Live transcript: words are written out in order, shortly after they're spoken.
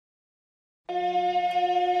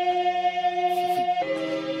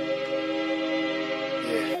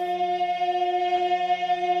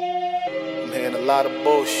lot of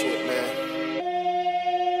bullshit, man.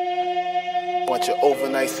 Bunch of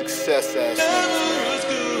overnight success ass niggas,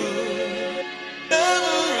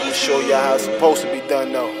 man. I'll show y'all how it's supposed to be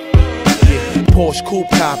done, though. Yeah, Porsche coupe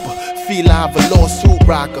copper, feline velour suit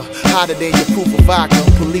rocker, hotter than your proof of vodka.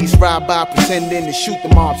 Police ride by pretending to shoot the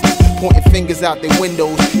mobsters, pointing fingers out their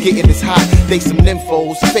windows, getting this hot. They some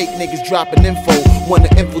nymphos, fake niggas dropping info. Wanna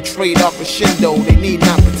infiltrate our crescendo, they need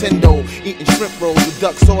not pretendo. Eating shrimp rolls with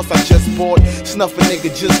duck sauce I just bought. Snuff a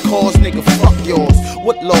nigga just cause, nigga fuck yours.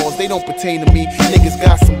 What laws? They don't pertain to me. Niggas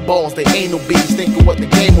got some balls, they ain't no bees. Think of what the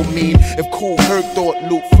game will mean. If Cool Herc thought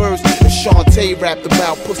loot first, if Shantae rapped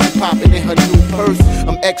about pussy popping in her new purse.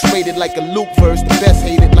 I'm X-rated like a Luke verse, the best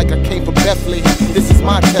hated like I came from Bethlehem. This is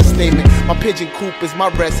my testament, my pigeon coop is my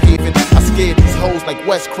rest haven. I scared these hoes like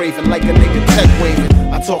Wes Craven, like a nigga tech waving.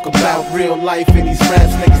 I talk about real life and these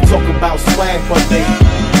raps niggas talk about swag, but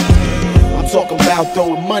I'm talking about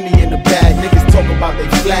throwing money in the bag. Niggas talk about they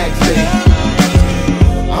flags,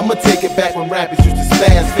 I'ma take it back when rappers used to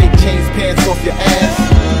spaz. Fake chains, pants off your ass.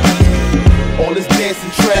 All this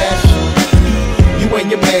dancing trash, you and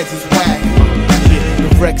your mans is whack.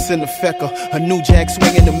 Rex and the Fecker, a new jack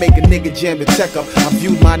swinging to make a nigga jam the tech up. I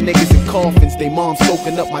viewed my niggas in coffins, they moms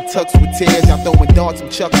soaking up my tux with tears. Y'all throwing darts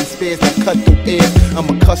and chucking spears that cut through air. I'm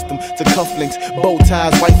accustomed to cufflinks, bow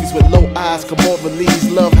ties, wifeys with low eyes.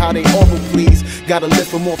 Camorrelese, love how they oral please. Gotta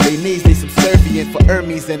lift them off their knees, they subservient for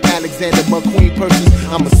Hermes and Alexander McQueen purses.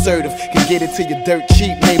 I'm assertive, can get it to your dirt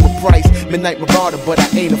cheap, name a price. Midnight Marauder, but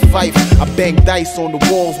I ain't a fife. I bang dice on the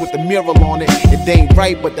walls with the mural on it. It ain't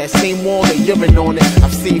right, but that same wall, they urine on it.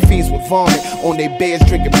 I've seen fiends with vomit on their beds,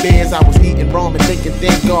 drinking beers. I was eating ramen, thinking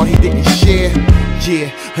thank God he didn't share.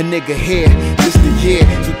 Yeah, a nigga here, this the year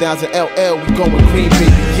 2000 LL, we going green,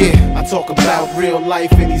 baby, yeah. I talk about real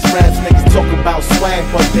life and these raps niggas talk about swag,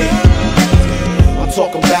 but I'm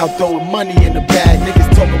talking about throwing money in the bag.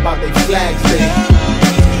 Niggas talk about they flags,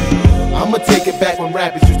 I'ma take it back when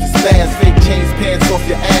rappers used to spaz. Fake chains, pants off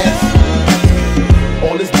your ass.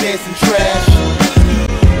 All this dancing trash,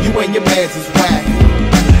 you and your mans is whack.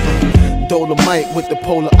 Dolomite with the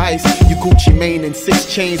polar ice. You Gucci Mane and 6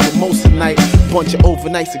 chains with most of night. Bunch of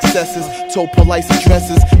overnight successes, told police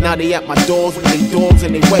addresses. Now they at my doors with they dogs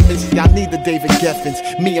and they weapons. Y'all need the David Geffins,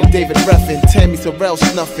 me I'm David Reffin. Tammy Terrell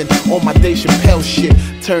snuffing on my Dave Chappelle shit.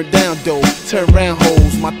 Turn down dough, turn round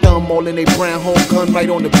hoes. My thumb all in they brown hole, gun right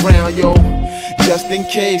on the ground, yo. Just in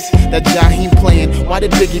case that Jaheim playing, why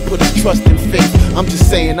did Biggie put his trust in faith? I'm just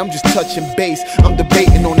saying, I'm just touching base. I'm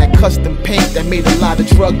debating on that custom paint that made a lot of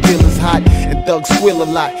drug dealers hot. And thugs squill a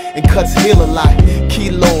lot, and cuts heal a lot.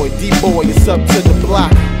 Keloid, D-boy, it's up to the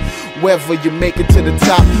block. Whether you make it to the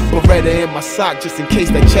top, Beretta in my sock, just in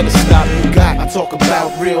case that cheddar stop you got. I talk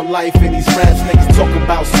about real life and these raps niggas talk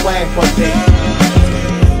about swag, but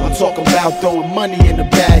I'm talking about throwing money in the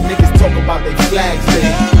bag. Niggas talk about they flags,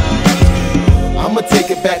 I'ma take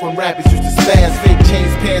it back when rappers used to spaz. Fake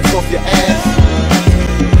chains, pants off your ass.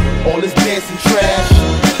 All this dancing trash,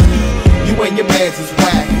 you and your mans is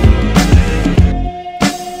whack.